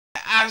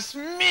as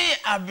me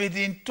have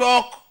been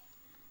talk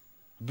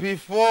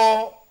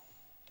before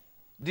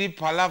the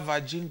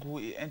palava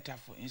jingle enter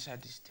for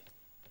inside this thing.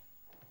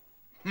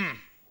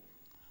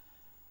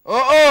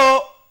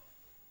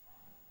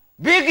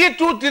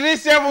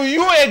 Biggy237,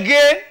 you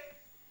again?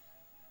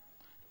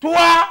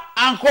 Toi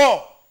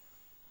encore?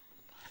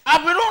 I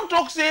be don't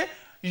talk say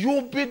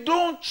you be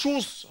don't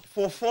choose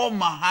for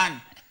former hand.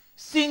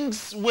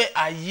 Things where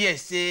I hear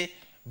say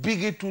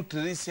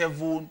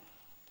Biggy237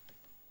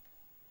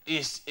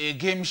 is a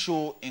game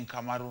show in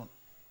Cameroon.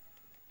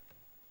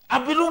 I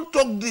be don't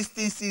talk these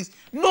things.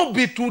 No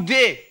be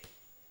today.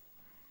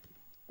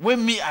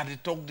 When me I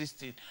talk this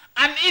thing.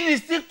 And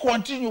it still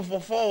continue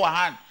for forward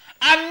hand.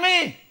 And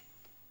me,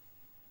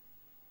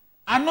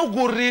 I no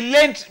go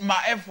relent my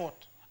effort.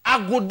 I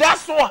go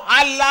that's so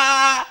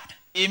Halla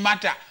Ya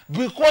Matter.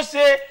 Because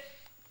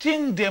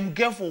thing them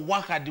get for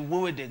waka the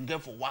way they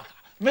get for waka.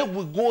 Make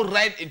we go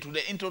right into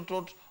the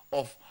intro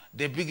of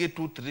the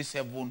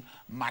Biggy237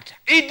 matter.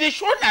 It is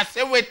shown as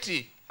a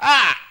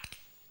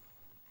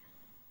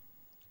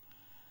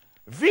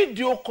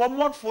video come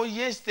out for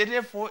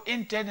yesterday for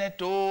internet.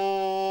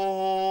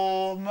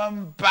 Oh,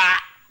 member.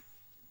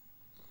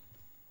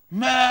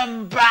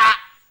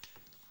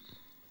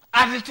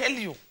 I tell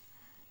you,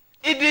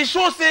 it is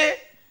show say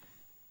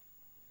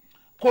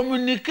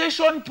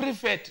communication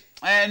prefect.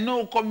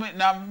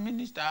 Na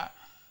minister.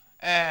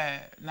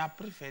 Na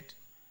prefect.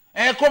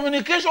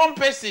 Communication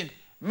person.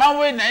 Man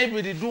when na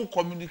able do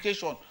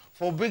communication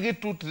for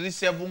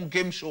Biggy237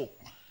 game show.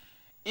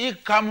 He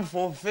come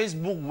for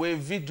Facebook with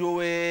video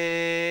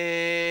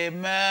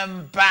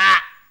member.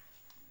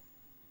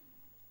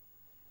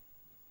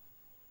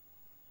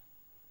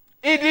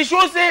 It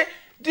show say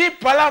the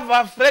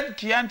palava Fred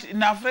Kianti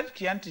na Fred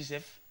Kianti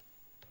sef.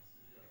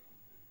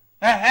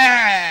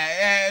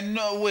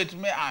 No wait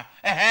me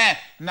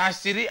na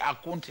Siri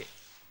Akunte.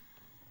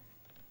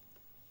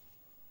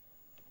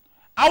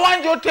 I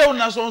want you to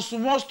tell us some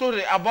small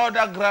story about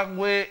that grand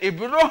way. It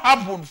will not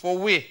happen for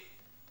we.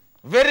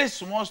 Very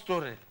small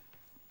story.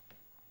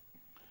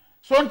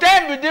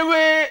 Sometimes the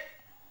way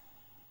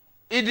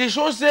it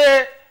shows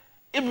say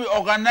if we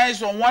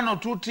organize on one or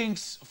two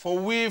things for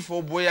we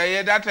for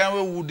Boyaye that time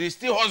we would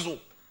still hustle.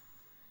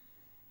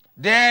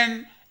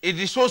 Then it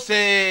shows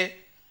say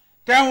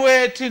time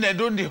we thing they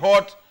don't the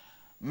hot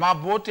my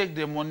boy take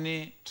the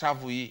money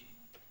travel ye.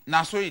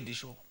 Now so it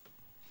show.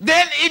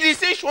 Then it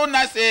is shown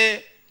as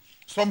say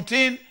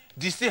something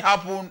this still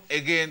happen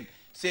again.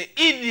 Say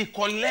it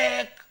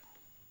collect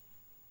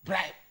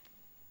bribe.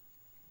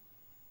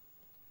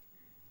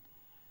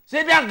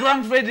 Say that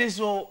grandfather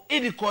so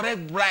it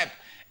correct bribe.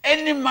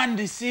 Any man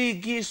they see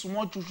give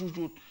small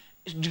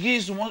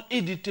give small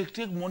it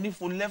take money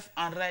for left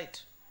and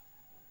right.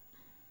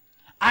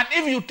 And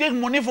if you take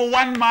money for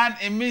one man,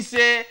 it means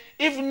say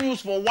if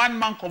news for one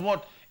man come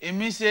out, it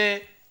means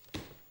say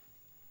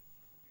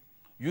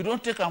you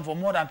don't take them for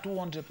more than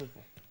 200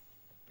 people.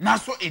 Now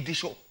so it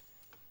show.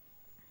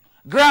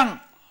 Grand,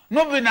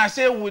 nobody na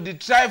say we dey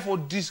try for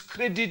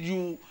discredit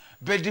you,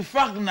 but the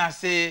fact na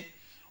say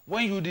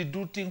when you dey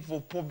do things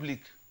for public,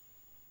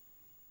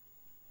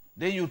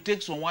 then you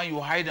take someone you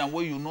hide and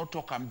where you not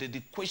talk them,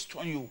 they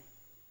question you.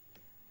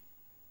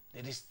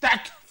 They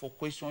start for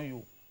question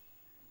you.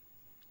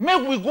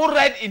 Make we go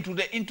right into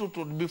the intro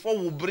before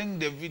we bring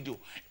the video.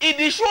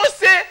 It show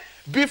say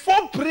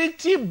before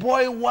pretty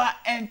boy wa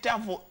enter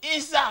for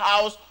inside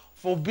house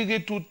for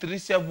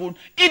Biggy237,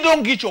 he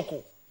don't get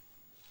choco.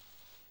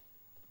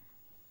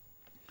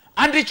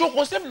 And the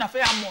choco save na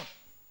fair amount.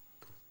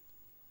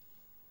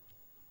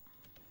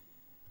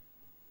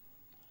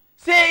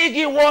 Say he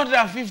give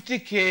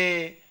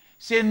 150K,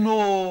 say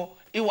no,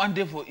 he want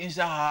day for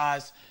inside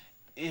house,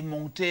 he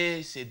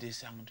monte, say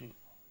descendu.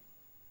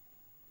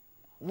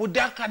 With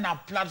that kind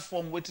of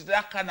platform, with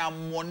that kind of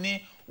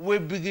money, where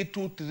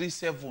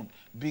Biggy237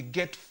 be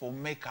get for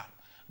makeup,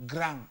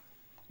 grand,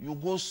 you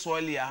go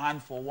soil your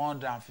hand for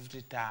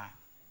 150 times.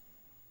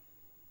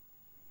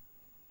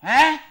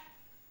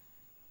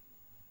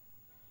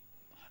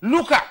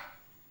 Look at.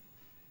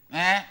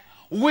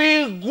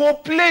 We go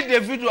play the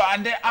video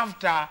and then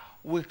after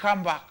we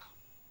come back.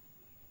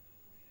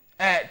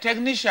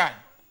 Technician.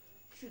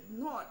 Should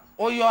not.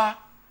 Or you are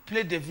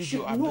play the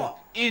video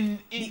in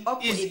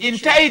its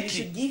entirety. You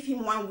should give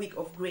him 1 week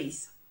of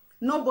grace.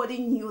 Nobody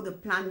knew the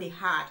plan they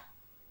had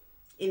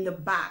in the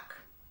back.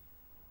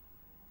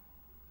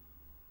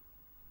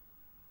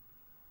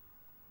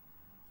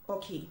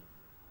 Okay.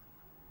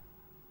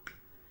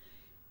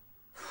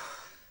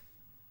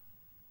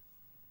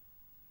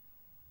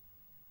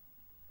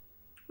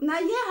 Now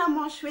hear how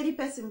much the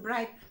person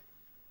bribe.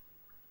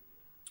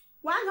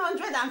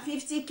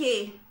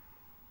 150K.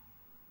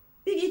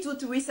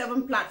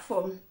 Biggy237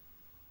 platform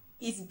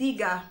is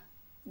bigger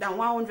than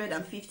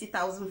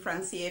 150,000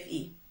 francs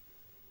CFA.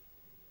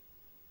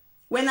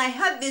 When I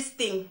heard this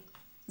thing,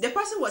 the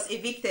person was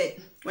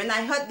evicted. When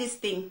I heard this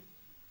thing,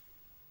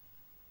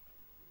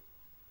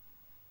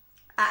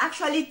 I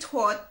actually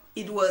thought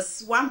it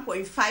was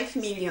 1.5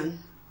 million.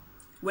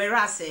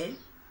 Whereas,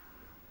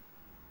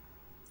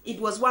 it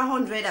was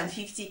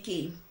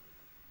 150K.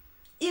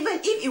 Even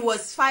if it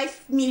was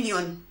 5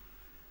 million,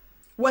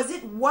 was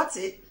it worth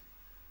it?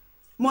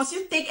 Must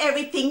you take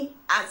everything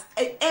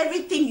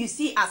you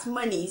see as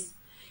monies?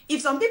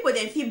 If some people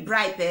then feel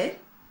bribe,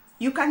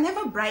 you can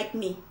never bribe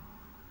me.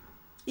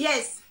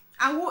 Yes,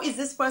 and who is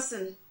this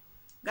person?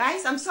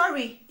 Guys, I'm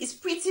sorry, it's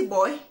Pretty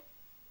Boy.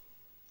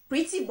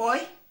 Pretty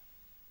Boy.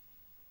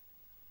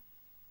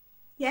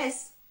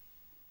 Yes.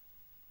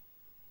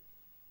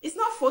 It's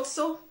not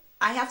photo.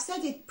 I have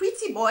said it.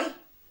 Pretty Boy.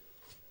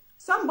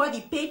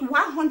 Somebody paid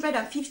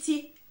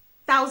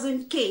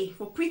 150,000K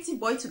for Pretty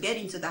Boy to get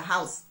into the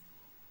house.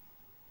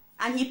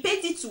 And he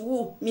paid it to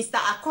who? Mr.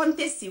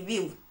 Akonte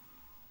Civil.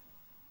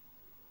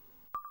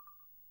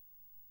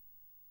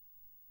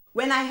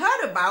 When I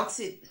heard about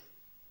it,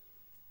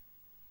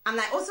 and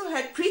I also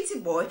heard Pretty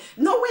Boy,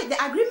 no way,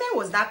 the agreement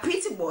was that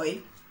Pretty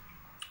Boy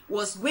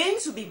was going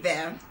to be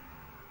there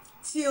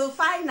till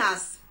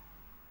finals,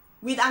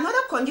 with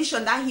another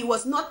condition that he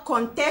was not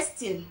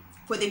contesting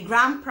for the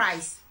grand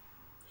prize.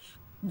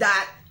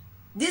 That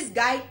this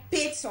guy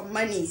paid some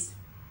monies,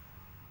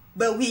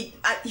 but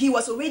he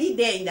was already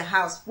there in the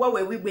house. What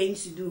were we going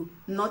to do?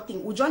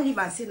 Nothing. We just leave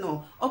and say,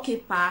 no, okay,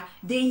 pa,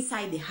 they're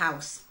inside the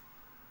house.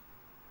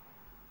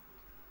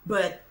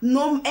 But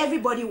no,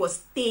 everybody was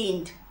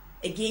stained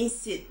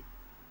against it.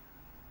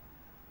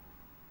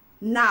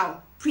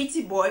 Now,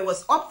 Pretty Boy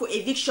was up for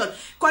eviction.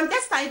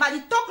 Contestant, if I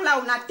talk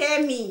loud, now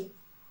tell me.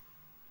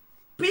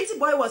 Pretty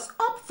Boy was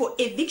up for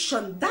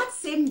eviction that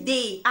same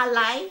day. I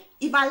lie.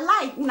 If I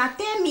lie, una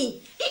tell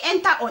me. He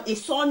entered on a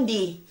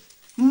Sunday.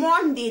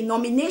 Monday,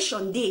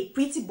 nomination day,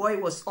 Pretty Boy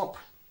was up.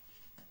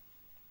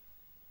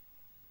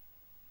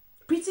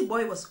 Pretty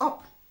Boy was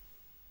up.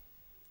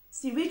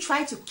 See, we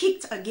tried to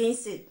kick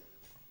against it.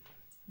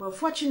 But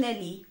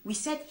fortunately, we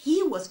said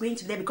he was going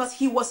to be there because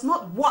he was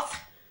not worth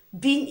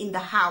being in the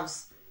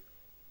house.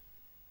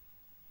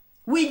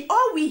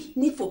 All we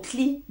need for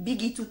clean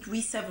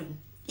Biggy237.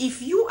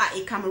 If you are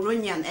a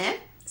Cameroonian,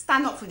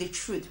 stand up for the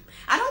truth.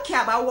 I don't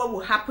care about what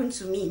will happen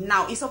to me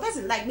now. If a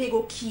person like me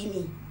go kill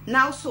me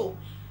now, so.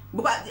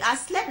 But I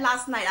slept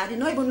last night. I did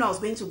not even know I was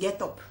going to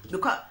get up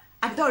because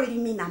I don't already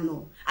mean I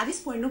know. At this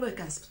point, nobody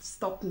can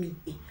stop me.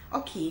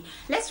 Okay,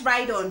 let's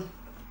ride on.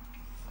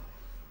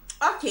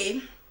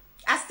 Okay,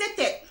 as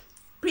stated,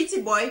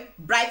 Pretty Boy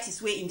bribed his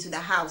way into the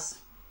house.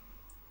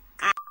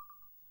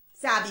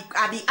 So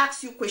I be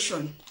ask you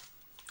question.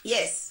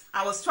 Yes,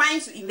 I was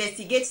trying to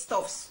investigate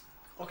stuffs.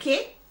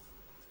 Okay.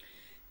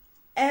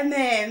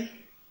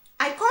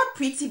 I called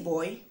Pretty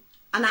Boy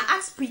and I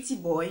asked Pretty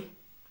Boy,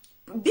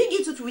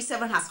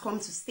 Biggy237 has come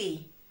to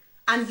stay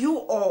and you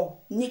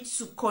all need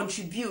to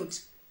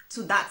contribute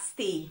to that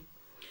stay.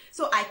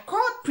 So I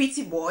called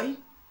Pretty Boy.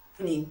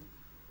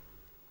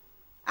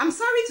 I'm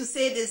sorry to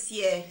say this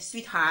here,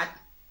 sweetheart.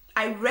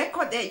 I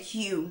recorded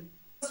you.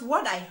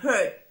 What I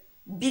heard,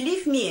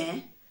 believe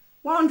me,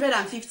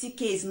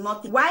 150K is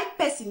nothing. Why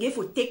person gave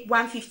for take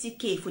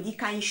 150K for the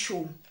kind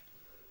show?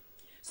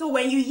 So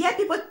when you hear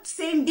people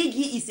saying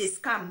Biggy is a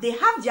scam, they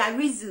have their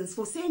reasons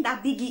for saying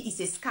that Biggy is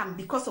a scam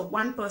because of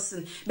one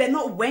person, but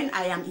not when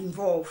I am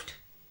involved.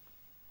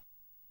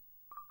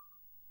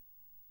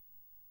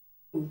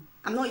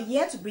 I'm not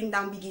here to bring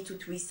down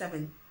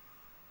Biggy237.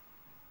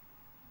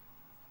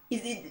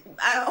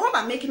 I hope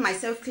I'm making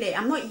myself clear.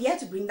 I'm not here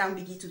to bring down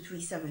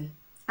Biggy237.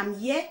 I'm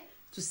here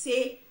to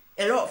say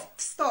a lot of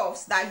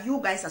stuff that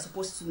you guys are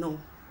supposed to know.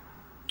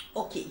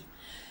 Okay.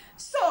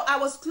 So I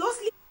was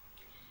closely,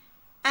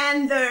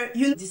 and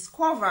you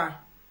discover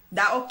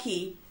that,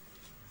 okay,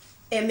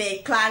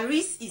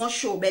 Clarice is not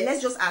sure, but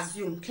let's just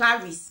assume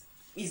Clarice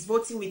is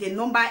voting with a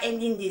number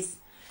ending this.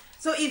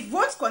 So if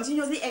votes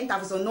continuously enter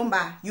with a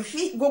number, you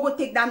go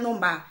take that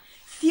number,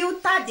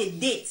 filter the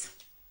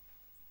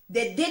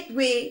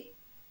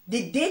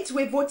date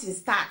where voting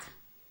start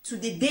to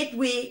the date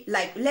where,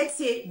 like, let's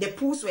say the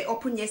polls were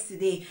open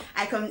yesterday.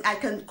 I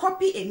can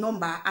copy a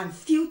number and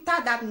filter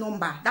that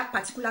number, that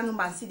particular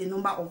number, and see the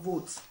number of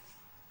votes.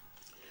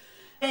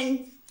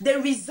 And the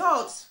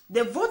results,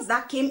 the votes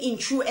that came in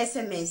through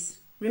SMS,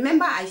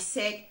 remember I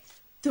said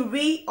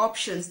 3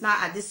 options now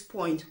at this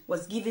point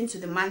was given to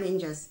the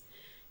managers.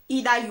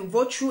 Either you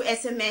vote through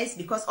SMS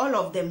because all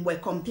of them were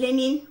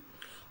complaining,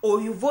 or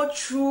you vote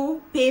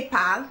through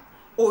PayPal,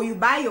 or you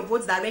buy your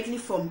votes directly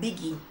from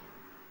Biggy.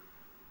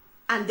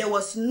 And there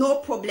was no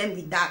problem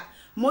with that.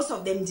 Most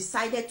of them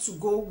decided to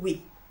go with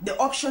the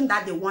option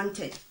that they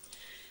wanted.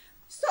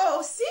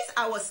 So since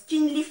I was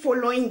keenly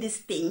following this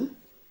thing,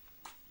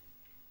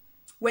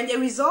 when the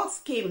results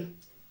came,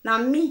 now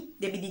me,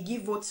 they be the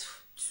give votes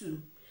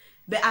too.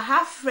 But I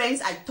have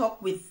friends I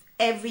talk with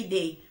every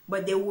day,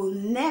 but they will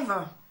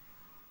never,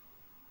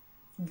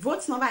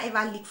 votes never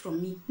ever leak from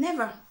me.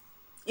 Never.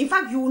 In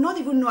fact, you will not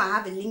even know I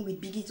have a link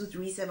with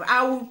Biggy237.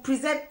 I will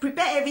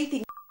prepare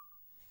everything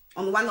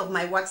on one of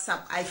my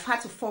WhatsApp. I've had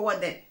to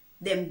forward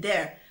them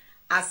there.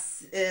 And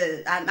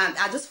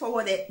I just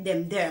forwarded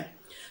them there.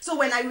 So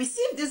when I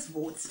receive these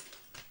votes,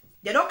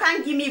 they don't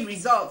can't give me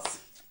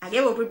results. I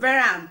will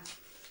prepare them.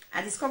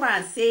 I discover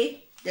and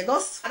say, I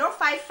don't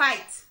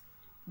fight.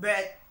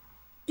 But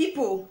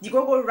people, the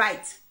go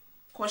right,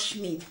 coach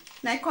me.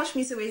 Now coach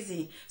me so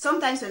easy.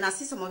 Sometimes when I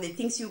see some of the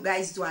things you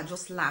guys do, I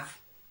just laugh.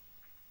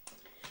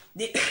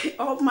 I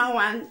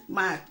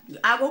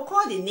will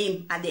call the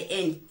name at the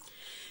end.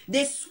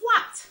 They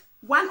swapped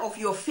one of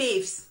your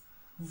faves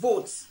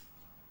votes.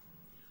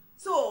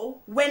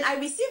 So when I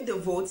received the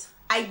vote,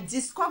 I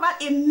discovered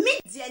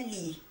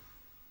immediately.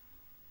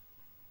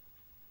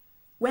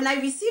 When I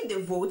received the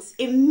votes,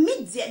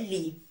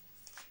 immediately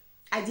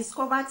I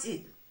discovered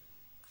it.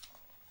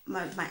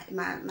 My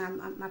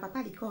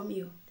papa, they call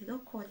me. They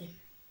don't call them.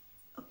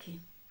 Okay.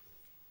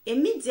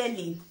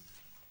 Immediately,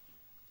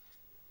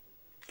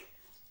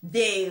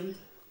 they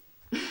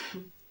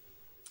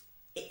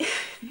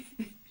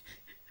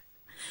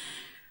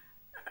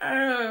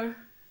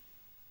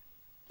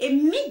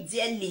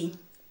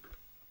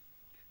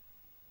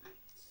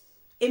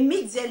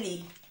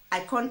immediately I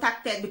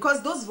contacted,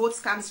 because those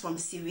votes comes from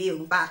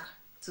Cyril back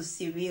to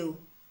Cyril,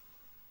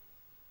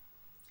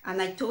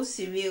 and I told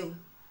Cyril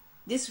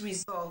this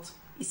result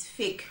is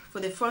fake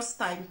for the first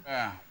time.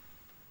 Yeah.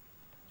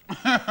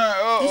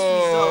 This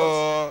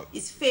result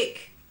is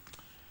fake.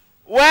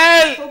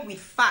 Well, I spoke with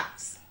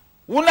facts.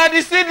 Una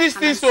see this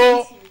thing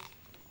so.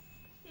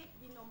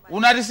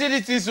 Una see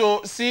this thing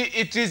so. See,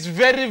 it is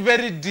very,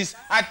 very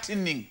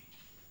disheartening.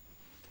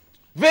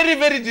 Very,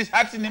 very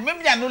disheartening.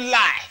 Maybe I no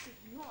lie.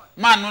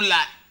 Man, no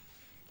lie.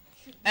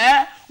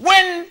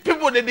 When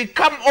people they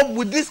come up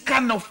with this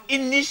kind of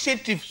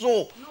initiative,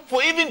 so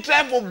for even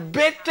try for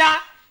better,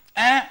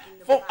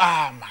 for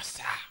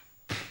Master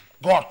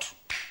God,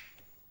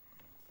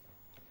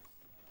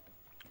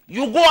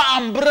 you go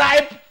and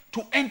bribe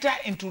to enter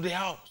into the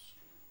house.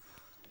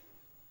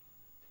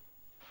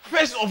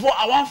 First of all,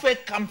 I want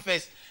first come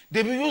first.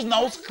 They will use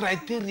now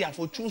criteria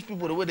for choose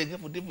people the way they get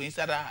for people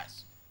inside the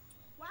house.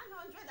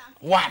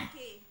 1.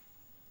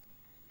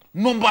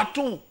 Number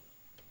 2,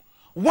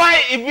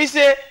 why if we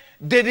say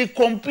they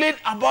complain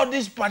about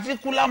this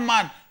particular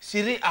man,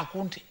 Siri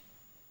Akunte?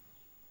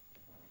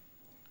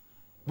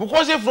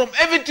 Because from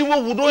everything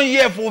we don't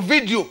hear for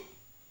video,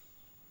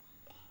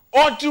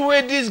 all the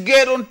way this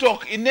girl don't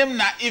talk, in name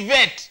na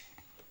evicted.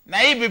 Na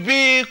he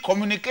be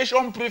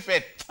communication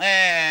prefect,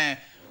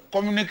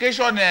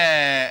 communication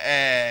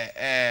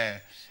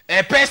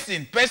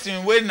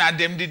person when na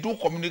them they do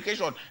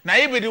communication. Na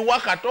he be the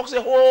worker talk say,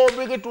 oh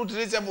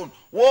Biggy237,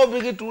 oh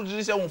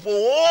Biggy237 for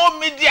all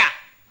media.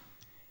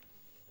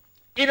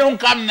 He don't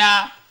come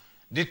now.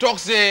 They talk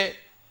say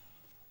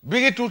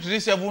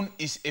Biggy237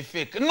 is a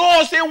fake.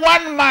 No, say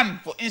one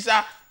man for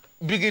inside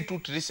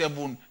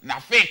Biggy237 na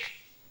fake.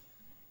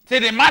 Say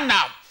the man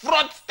na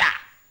fraudster.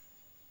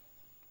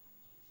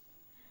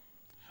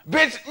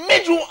 But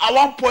me do I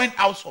want point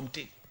out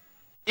something.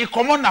 He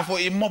come on now for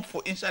a mob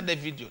for inside the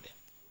video there.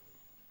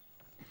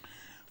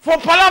 For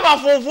Palava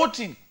for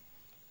voting.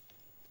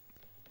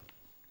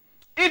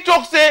 He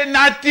talk say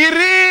na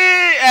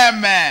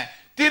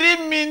three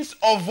means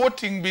of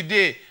voting be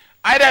there.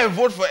 Either you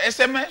vote for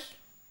SMS,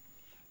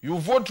 you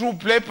vote through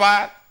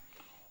paper,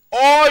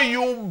 or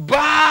you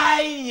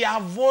buy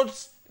your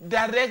votes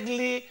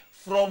directly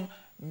from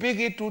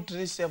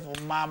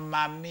Biggy237.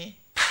 Mama me.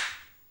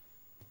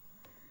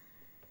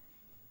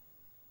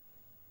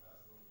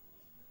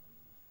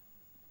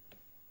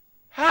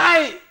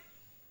 Hi.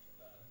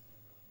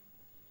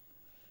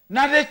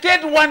 Now the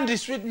third one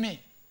is with me.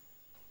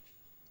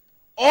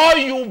 Or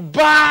you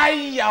buy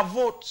your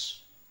votes.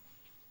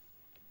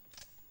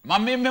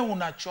 Mama me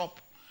una chop.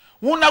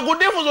 Una go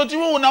there for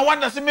zotiwo una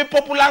want to see me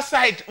popular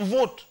site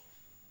vote.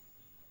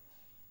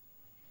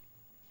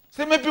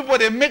 See me people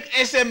they make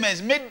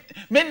SMS.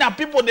 Me na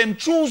people them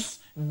choose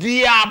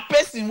their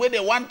person where they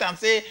want and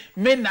say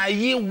me na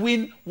ye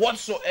win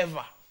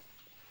whatsoever.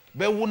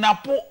 But una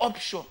put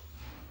option.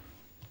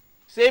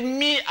 Say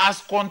me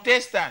as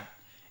contestant,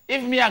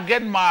 if me I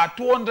get my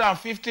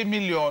 250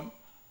 million,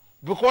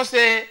 because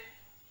say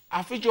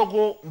I fit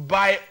go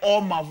buy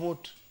all my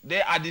vote.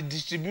 They are the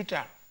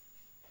distributor.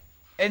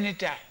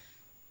 Anytime.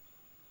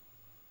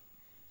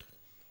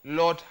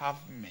 Lord have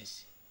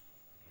mercy.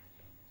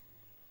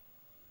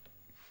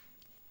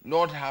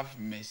 Lord have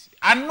mercy.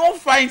 And no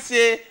fine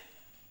say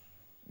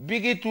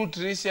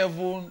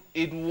Biggy237,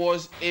 it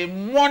was a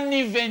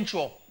money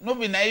venture. No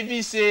be na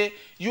even say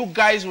you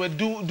guys were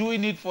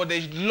doing it for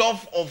the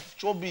love of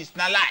showbiz.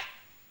 Na lie.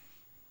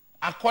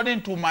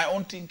 According to my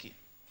own thinking.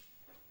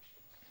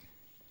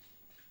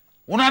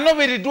 Una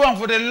nobody doing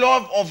for the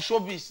love of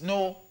showbiz.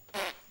 No.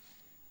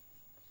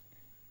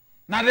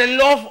 Now the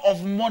love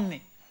of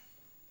money.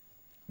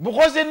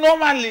 Because they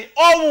normally,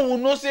 all we will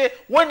know say,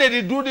 when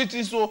they do this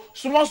thing, so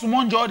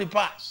small enjoy the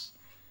pass.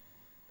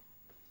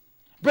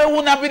 But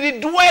when I be the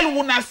dwell,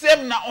 when I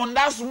say na on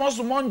that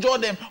small enjoy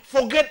them,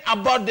 forget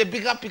about the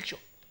bigger picture.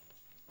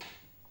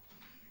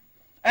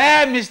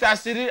 Mr.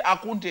 Cyril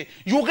Akunte,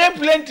 you get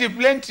plenty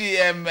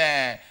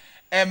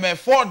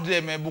for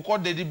them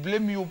because they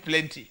blame you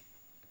plenty.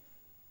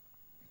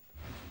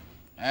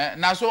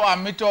 Now so I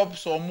meet up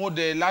some more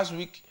the last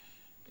week.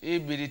 He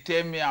be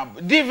tell me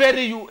they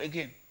very you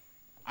again.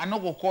 I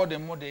not go call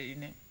them more the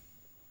name.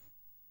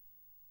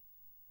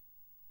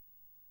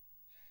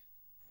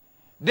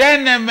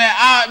 Then me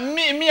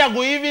I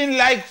go even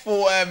like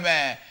for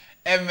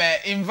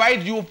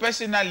invite you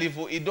personally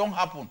for it don't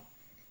happen.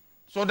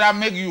 So that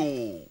make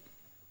you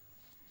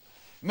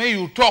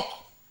talk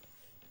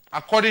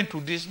according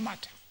to this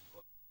matter.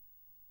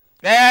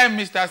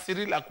 Mr.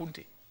 Cyril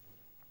Akunte.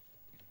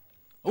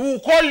 Who will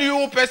call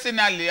you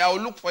personally? I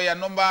will look for your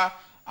number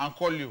and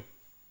call you.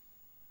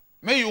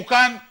 May you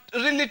can't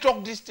really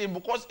talk this thing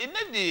because in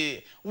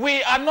the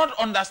we are not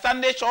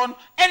understanding on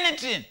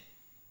anything.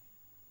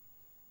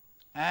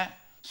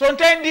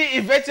 Sometimes the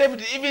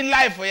evicted even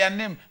lie for your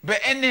name, but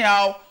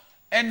anyhow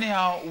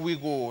we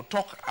go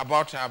talk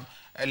about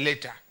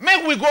later.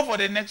 Make we go for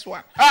the next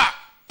one.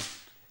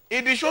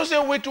 It shows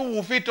a way to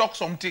we talk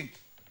something.